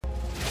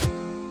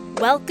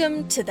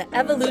Welcome to the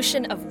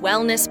Evolution of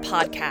Wellness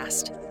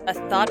podcast, a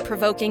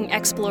thought-provoking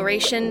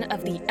exploration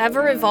of the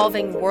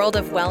ever-evolving world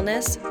of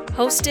wellness,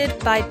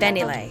 hosted by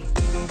Beniley,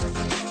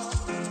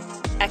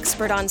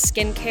 expert on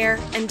skincare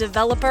and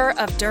developer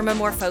of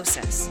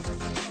Dermamorfosis.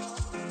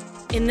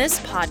 In this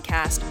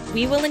podcast,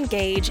 we will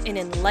engage in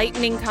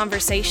enlightening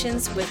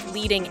conversations with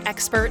leading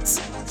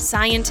experts,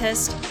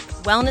 scientists,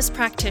 wellness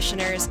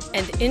practitioners,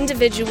 and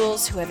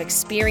individuals who have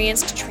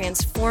experienced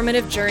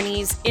transformative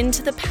journeys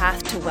into the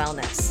path to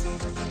wellness.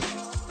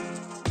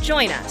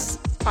 Join us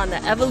on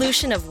the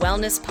Evolution of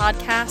Wellness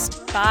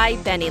podcast by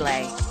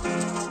Beniley.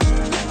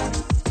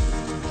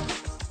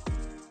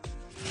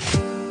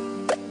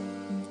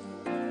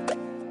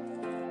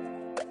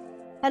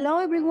 Hello,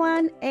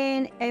 everyone,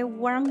 and a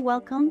warm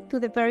welcome to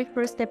the very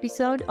first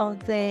episode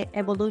of the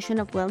Evolution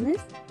of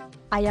Wellness.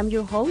 I am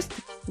your host,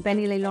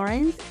 Beniley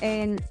Lawrence,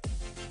 and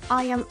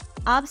I am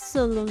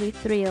absolutely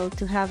thrilled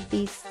to have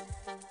this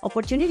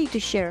opportunity to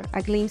share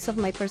a glimpse of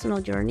my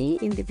personal journey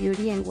in the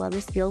beauty and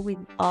wellness field with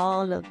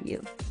all of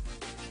you.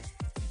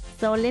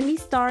 So let me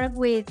start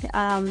with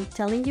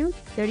telling you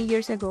 30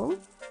 years ago,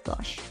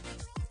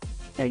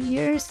 30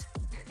 years,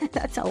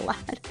 that's a lot.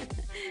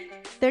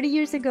 30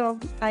 years ago,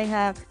 I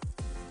have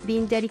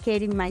been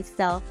dedicating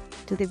myself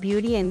to the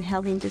beauty and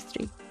health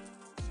industry.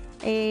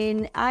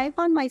 And I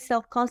found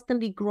myself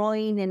constantly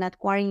growing and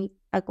acquiring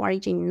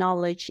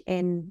knowledge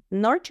and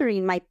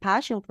nurturing my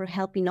passion for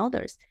helping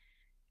others.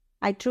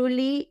 I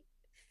truly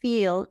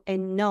feel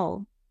and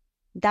know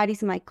that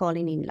is my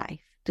calling in life,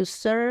 to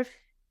serve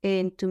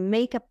and to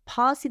make a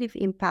positive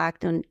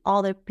impact on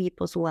other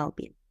people's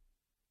well-being.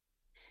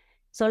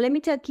 So let me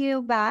take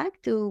you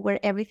back to where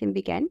everything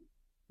began,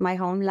 my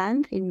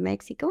homeland in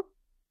Mexico,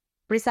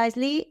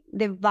 precisely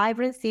the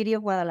vibrant city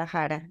of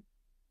Guadalajara.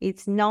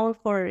 It's known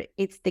for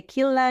its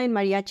tequila and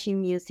mariachi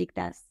music.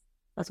 That's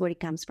where it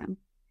comes from.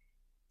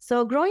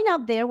 So growing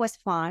up there was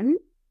fun,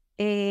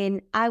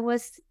 and I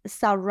was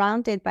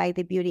surrounded by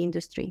the beauty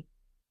industry.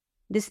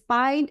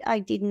 Despite I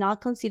did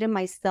not consider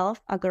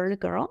myself a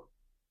girl,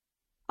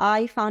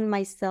 I found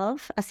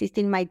myself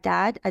assisting my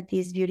dad at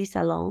these beauty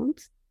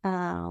salons,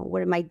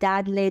 where my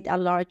dad led a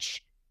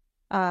large,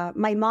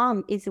 my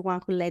mom is the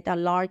one who led a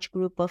large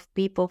group of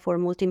people for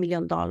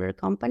multi-million-dollar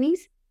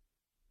companies.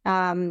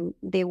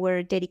 They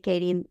were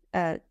dedicating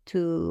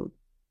to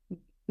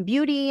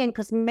beauty and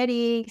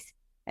cosmetics,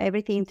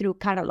 everything through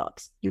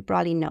catalogs. You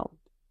probably know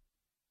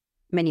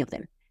many of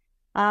them.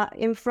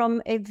 And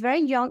from a very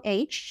young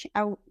age,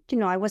 I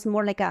was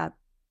more like a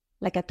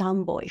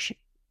tomboy.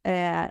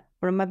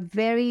 From a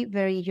very,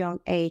 very young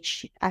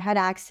age, I had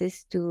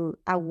access to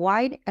a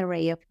wide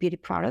array of beauty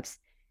products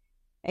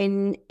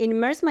and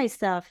immersed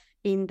myself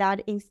in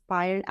that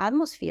inspired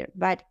atmosphere,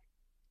 but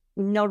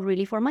not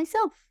really for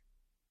myself,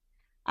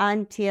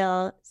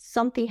 until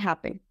something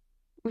happened.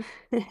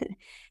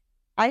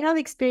 I have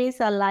experienced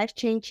a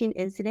life-changing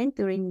incident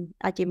during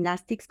a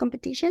gymnastics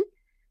competition.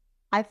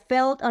 I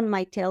fell on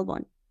my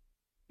tailbone,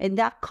 and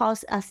that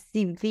caused a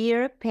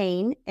severe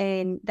pain,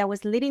 and that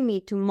was leading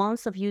me to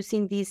months of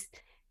using this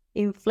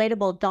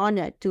inflatable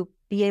donut to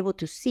be able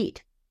to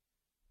sit.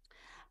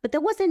 But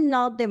that wasn't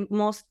not the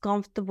most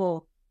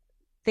comfortable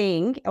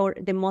thing or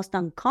the most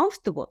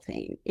uncomfortable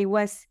thing. It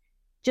was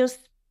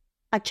just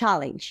a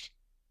challenge.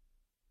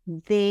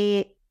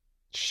 The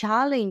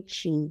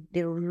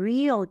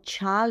real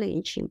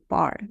challenging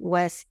part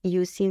was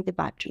using the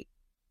battery.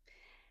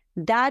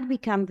 That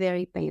became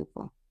very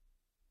painful.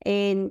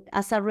 And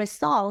as a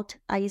result,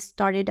 I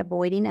started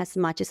avoiding as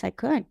much as I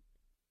could.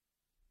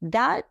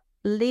 That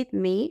led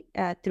me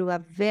through a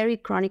very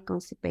chronic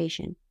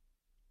constipation.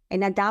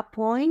 And at that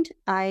point,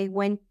 I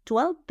went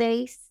 12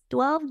 days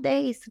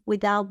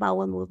without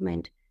bowel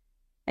movement.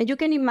 And you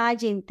can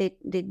imagine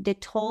the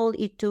toll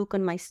it took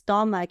on my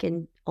stomach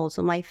and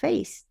also my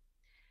face.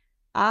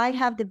 I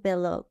have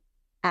developed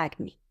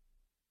acne.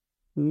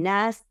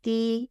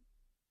 Nasty,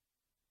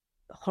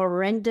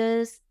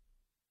 horrendous,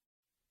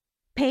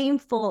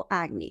 painful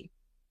acne.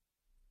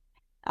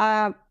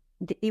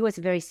 It was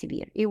very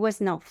severe. It was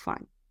not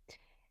fun.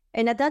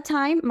 And at that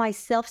time, my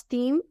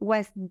self-esteem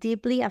was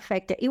deeply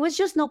affected. It was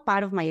just not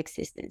part of my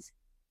existence.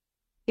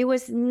 It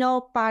was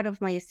not part of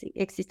my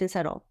existence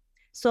at all.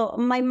 So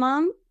my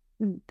mom,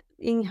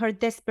 in her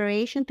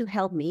desperation to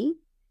help me,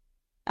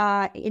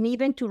 and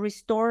even to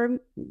restore,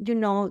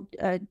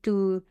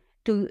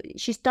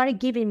 she started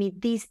giving me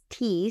these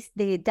teas,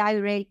 the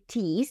diuretic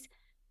teas,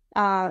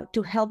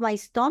 to help my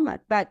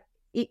stomach. But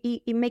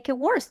it make it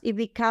worse. It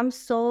becomes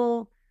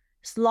so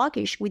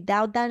sluggish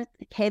without that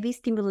heavy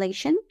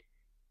stimulation.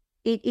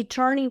 It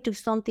turned into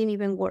something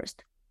even worse.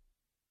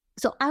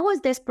 So I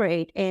was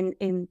desperate,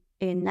 and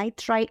I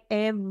tried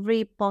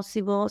every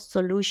possible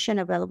solution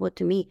available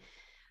to me.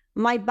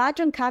 My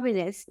bathroom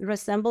cabinets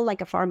resembled like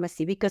a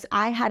pharmacy because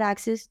I had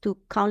access to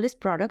countless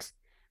products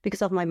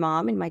because of my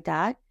mom and my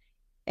dad,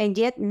 and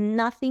yet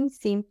nothing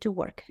seemed to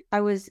work.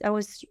 I was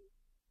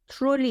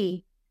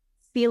truly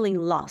feeling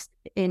lost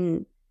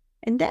and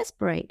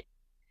desperate.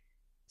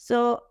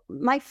 So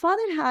my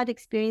father had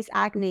experienced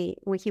acne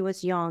when he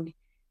was young,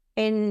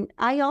 And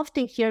I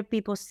often hear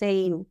people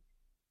saying,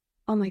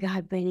 oh my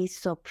God, Benny's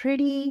so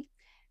pretty,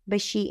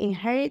 but she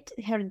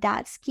inherited her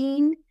dad's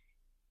skin,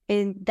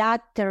 and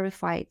that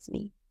terrifies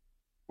me.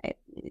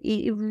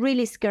 It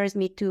really scares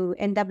me to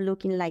end up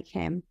looking like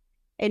him.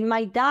 And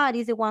my dad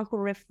is the one who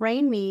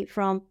refrained me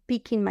from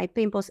picking my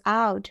pimples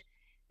out.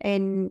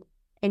 And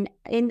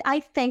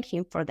I thank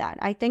him for that.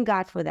 I thank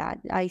God for that.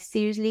 I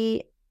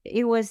seriously,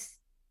 it was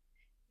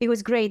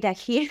great that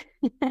he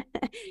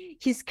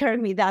he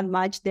scared me that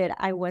much that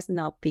I was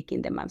not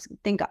picking them up.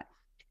 Thank God.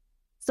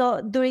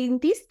 So during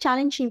this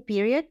challenging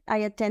period, I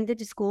attended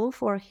the school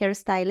for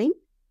hairstyling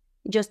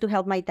just to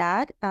help my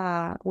dad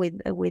with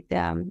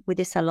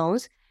the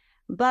salons.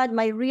 But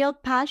my real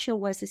passion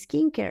was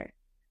skincare,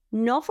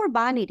 not for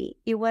vanity.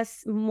 It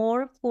was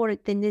more for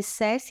the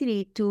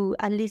necessity to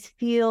at least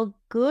feel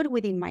good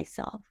within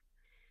myself.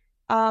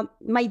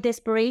 My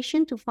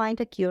desperation to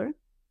find a cure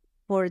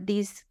for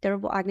this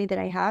terrible acne that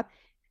I have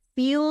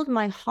fueled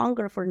my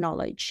hunger for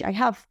knowledge. I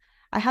have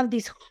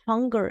this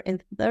hunger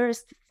and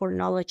thirst for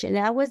knowledge, and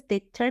I was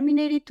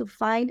determined to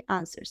find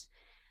answers.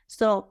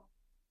 So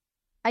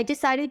I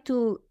decided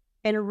to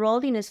enroll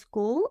in a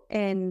school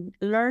and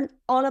learn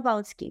all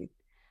about skin.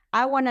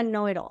 I want to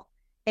know it all.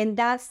 And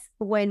that's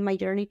when my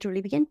journey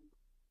truly began.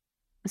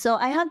 So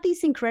I had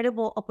this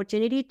incredible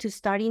opportunity to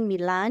start in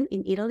Milan,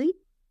 in Italy,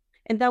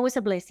 and that was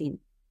a blessing.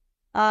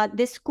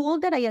 The school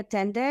that I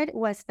attended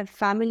was a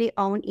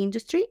family-owned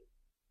industry.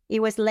 It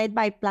was led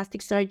by a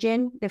plastic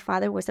surgeon. The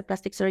father was a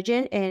plastic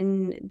surgeon,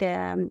 and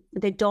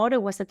the daughter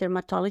was a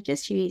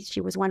dermatologist.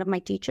 She was one of my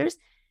teachers.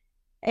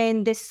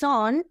 And the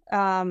son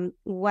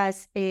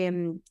was a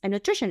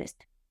nutritionist.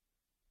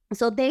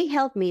 So they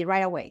helped me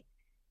right away.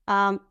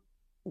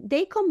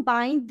 They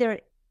combined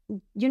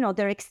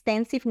their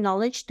extensive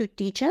knowledge to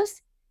teach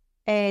us,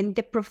 and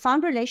the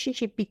profound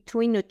relationship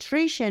between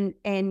nutrition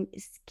and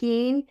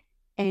skin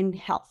and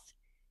health.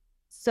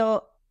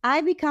 So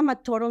I become a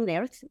total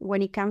nerd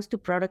when it comes to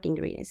product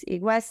ingredients.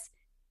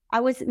 I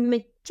was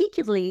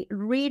meticulously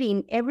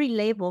reading every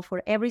label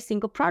for every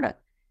single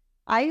product.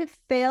 I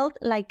felt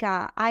like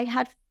I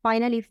had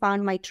finally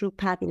found my true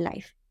path in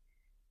life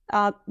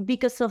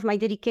because of my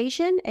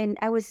dedication, and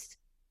I was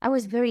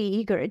very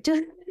eager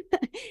to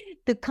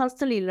to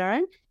constantly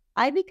learn.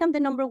 I became the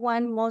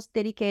 #1 most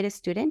dedicated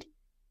student,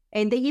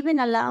 and they even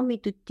allowed me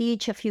to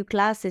teach a few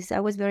classes. I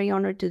was very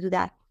honored to do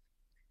that.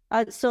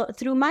 So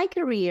through my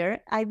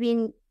career, I've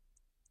been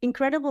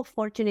incredibly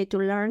fortunate to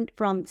learn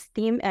from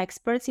STEAM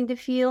experts in the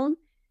field,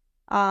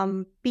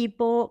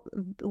 people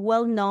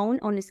well known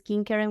on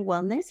skincare and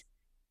wellness.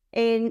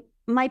 And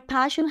my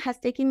passion has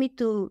taken me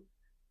to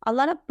a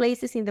lot of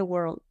places in the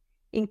world,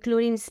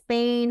 including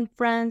Spain,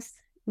 France,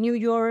 New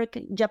York,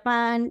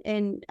 Japan,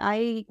 and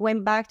I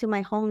went back to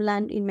my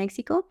homeland in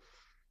Mexico.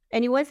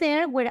 And it was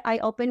there where I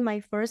opened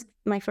my first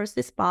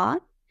spa.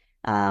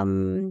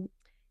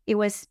 It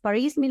was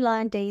Paris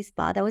Milan Day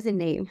Spa. That was the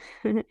name.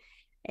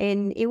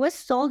 And it was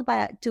sold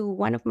to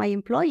one of my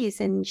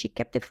employees, and she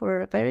kept it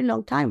for a very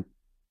long time.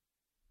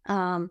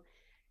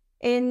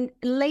 And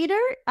later,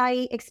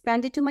 I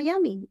expanded to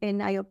Miami,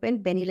 and I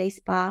opened Beniley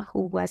Spa,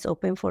 who was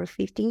open for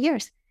 15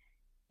 years.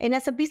 And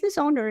as a business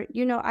owner,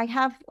 I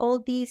have all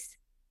these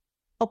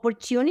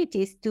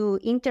opportunities to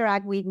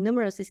interact with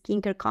numerous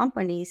skincare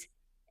companies,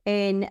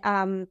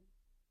 and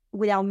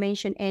without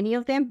mentioning any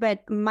of them,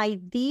 but my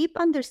deep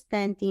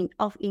understanding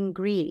of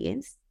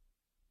ingredients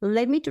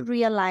led me to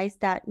realize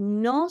that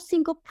no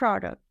single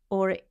product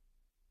or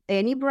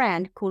any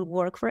brand could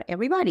work for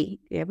everybody.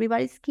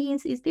 Everybody's skin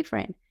is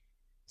different.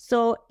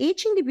 So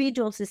each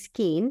individual's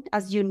skin,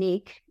 as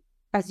unique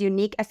as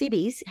it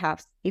is,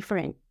 has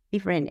different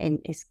and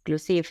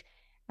exclusive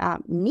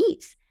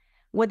needs.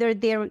 Whether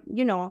they're,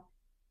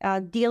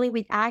 dealing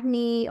with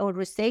acne or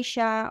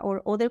rosacea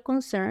or other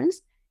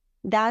concerns,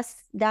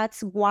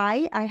 that's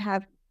why I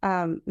have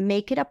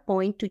make it a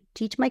point to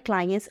teach my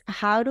clients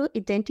how to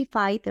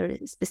identify their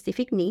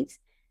specific needs.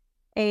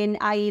 And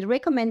I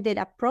recommended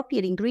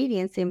appropriate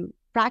ingredients and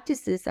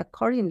practices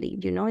accordingly.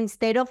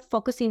 Instead of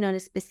focusing on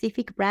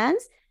specific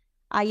brands,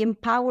 I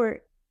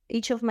empower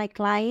each of my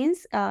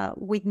clients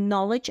with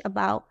knowledge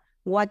about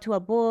what to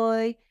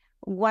avoid,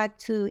 what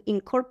to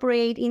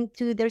incorporate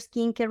into their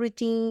skincare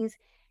routines.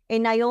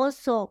 And I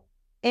also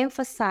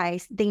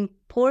emphasize the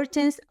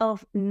importance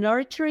of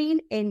nurturing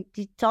and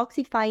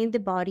detoxifying the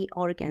body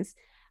organs.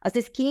 As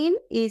the skin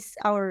is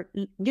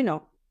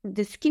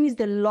the skin is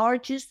the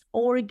largest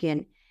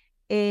organ,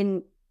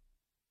 and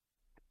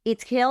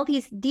its health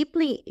is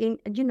deeply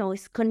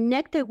is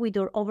connected with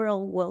your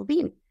overall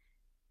well-being.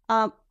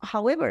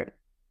 However,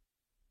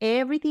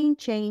 everything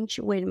changed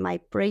when my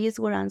prayers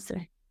were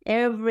answered.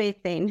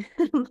 Everything.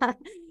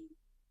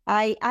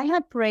 I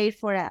had prayed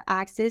for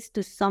access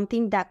to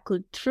something that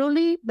could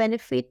truly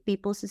benefit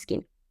people's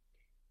skin,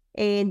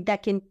 and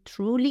that can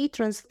truly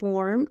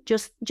transform.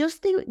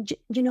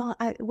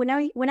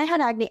 When I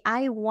had acne,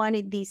 I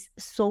wanted this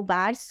so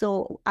bad.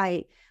 So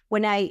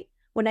when I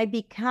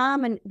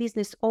became a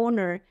business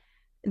owner,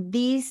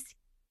 this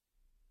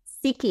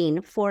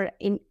seeking for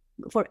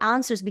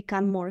answers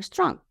become more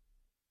strong.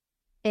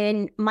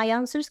 And my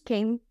answers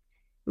came,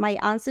 my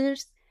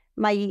answers,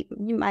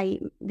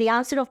 the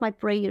answer of my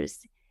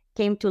prayers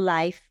came to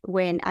life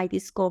when I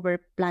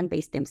discovered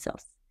plant-based stem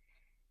cells.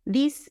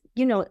 This,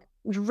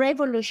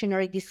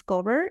 revolutionary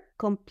discovery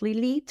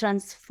completely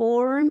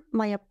transformed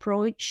my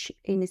approach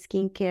in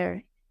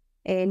skincare,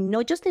 and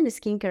not just in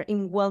skincare,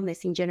 in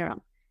wellness in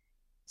general.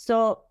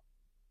 So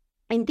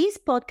in this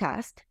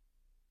podcast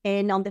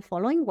and on the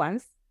following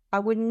ones, I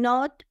will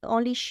not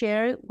only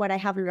share what I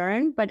have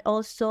learned, but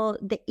also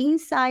the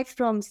insights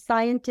from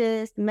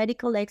scientists,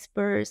 medical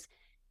experts,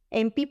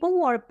 and people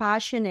who are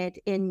passionate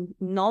and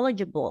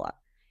knowledgeable,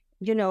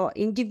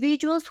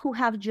 individuals who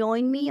have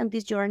joined me on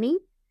this journey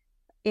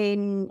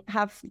and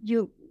have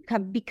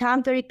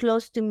become very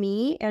close to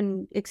me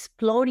and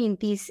exploring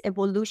this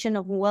evolution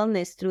of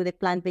wellness through the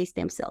plant-based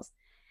stem cells.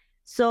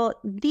 So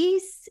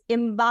these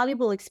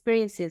invaluable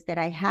experiences that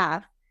I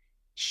have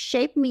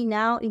shaped me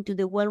now into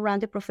the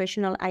well-rounded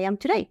professional I am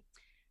today.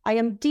 I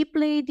am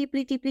deeply,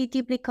 deeply, deeply,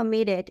 deeply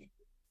committed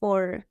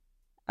for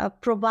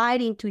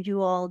providing to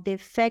you all the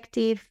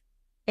effective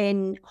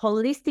and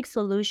holistic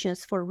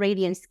solutions for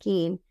radiant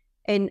skin,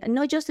 and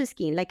not just the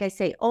skin, like I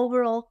say,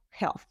 overall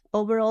health,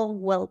 overall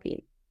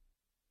well-being.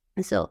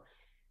 And so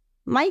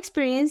my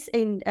experience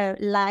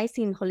lies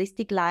in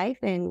holistic life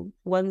and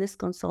wellness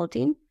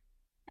consulting.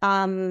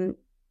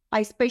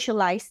 I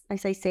specialize,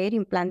 as I said,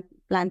 in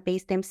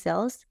plant-based stem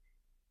cells,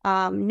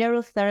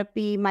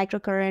 neurotherapy,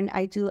 microcurrent.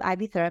 I do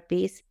IV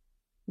therapies.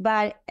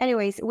 But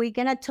anyways, we're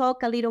going to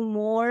talk a little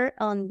more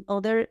on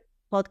other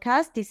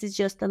podcasts. This is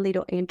just a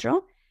little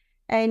intro.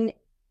 And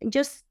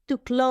just to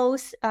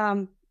close,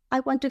 I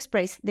want to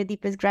express the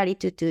deepest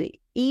gratitude to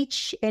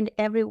each and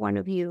every one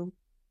of you,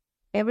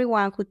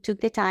 everyone who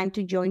took the time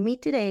to join me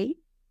today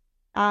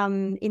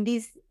in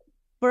this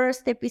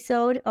first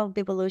episode of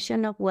The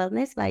Evolution of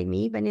Wellness by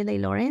me, Beniley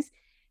Lawrence.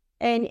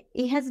 And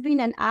it has been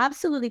an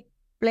absolute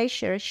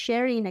pleasure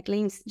sharing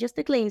just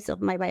a glimpse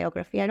of my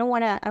biography. I don't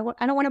want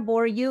to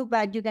bore you,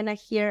 but you're going to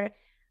hear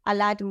a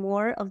lot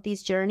more of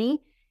this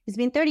journey. It's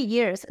been 30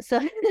 years,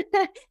 so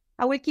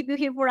I will keep you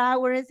here for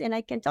hours and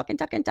I can talk and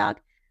talk and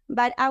talk.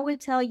 But I will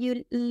tell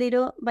you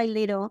little by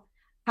little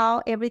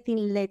how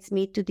everything leads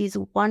me to this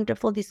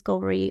wonderful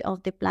discovery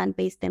of the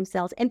plant-based stem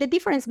cells and the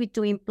difference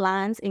between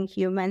plants and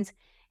humans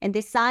and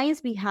the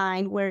science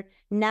behind where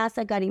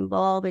NASA got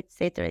involved,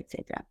 etc.,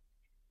 etc.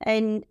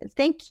 And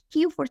thank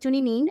you for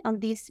tuning in on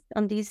this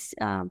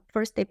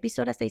first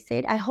episode. As I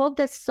said, I hope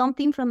that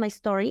something from my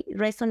story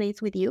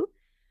resonates with you,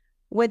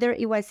 whether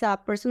it was a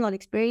personal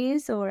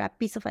experience or a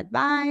piece of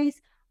advice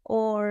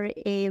or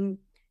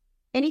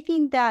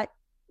anything that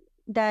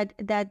I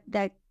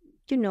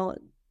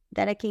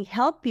can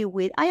help you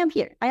with. I am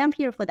here. I am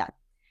here for that.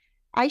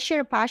 I share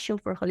a passion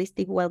for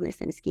holistic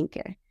wellness and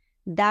skincare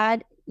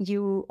that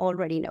you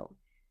already know.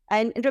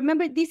 And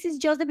remember, this is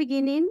just the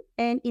beginning.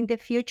 And in the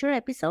future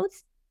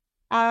episodes,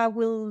 I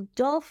will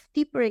delve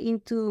deeper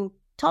into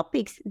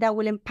topics that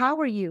will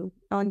empower you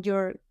on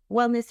your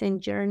wellness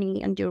and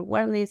journey, on your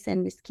wellness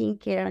and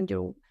skincare,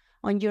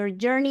 on your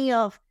journey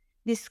of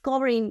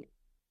discovering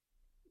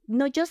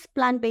not just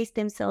plant-based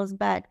stem cells,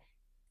 but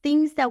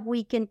things that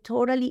we can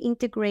totally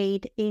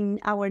integrate in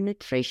our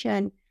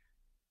nutrition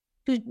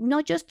to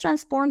not just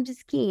transform the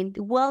skin,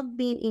 the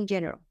well-being in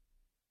general.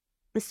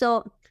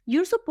 So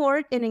your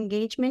support and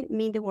engagement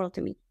mean the world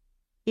to me.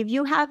 If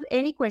you have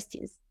any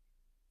questions,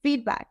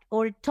 feedback,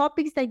 or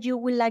topics that you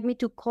would like me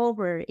to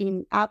cover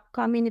in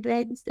upcoming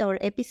events or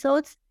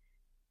episodes,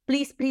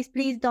 please, please,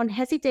 please don't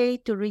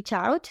hesitate to reach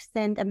out,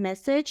 send a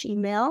message,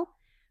 email.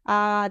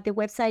 The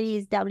website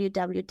is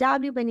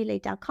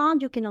www.beniley.com.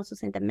 You can also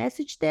send a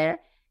message there.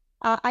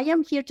 I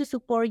am here to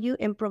support you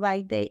and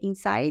provide the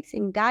insights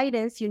and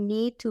guidance you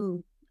need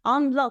to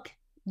unlock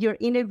your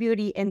inner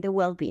beauty and the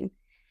well-being.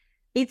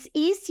 It's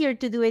easier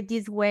to do it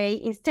this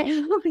way instead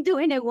of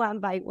doing it one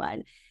by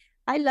one.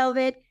 I love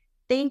it.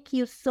 Thank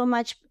you so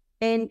much.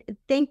 And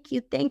thank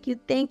you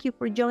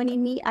for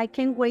joining me. I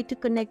can't wait to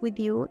connect with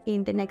you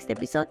in the next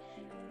episode.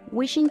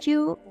 Wishing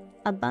you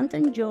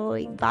abundant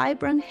joy,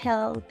 vibrant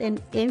health,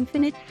 and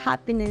infinite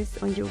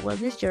happiness on your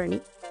wellness journey.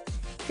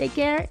 Take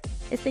care,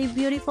 stay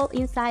beautiful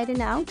inside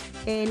and out,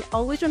 and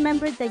always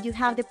remember that you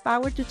have the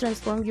power to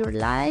transform your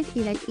life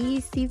in an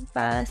easy,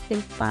 fast,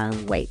 and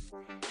fun way.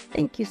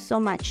 Thank you so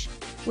much.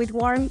 With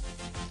warm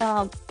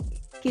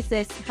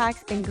kisses,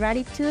 hugs, and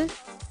gratitude,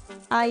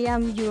 I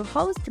am your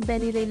host,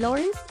 Beniley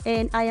Lawrence,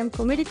 and I am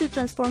committed to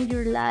transform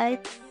your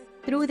life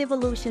through the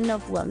evolution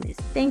of wellness.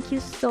 Thank you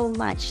so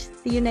much.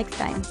 See you next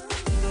time.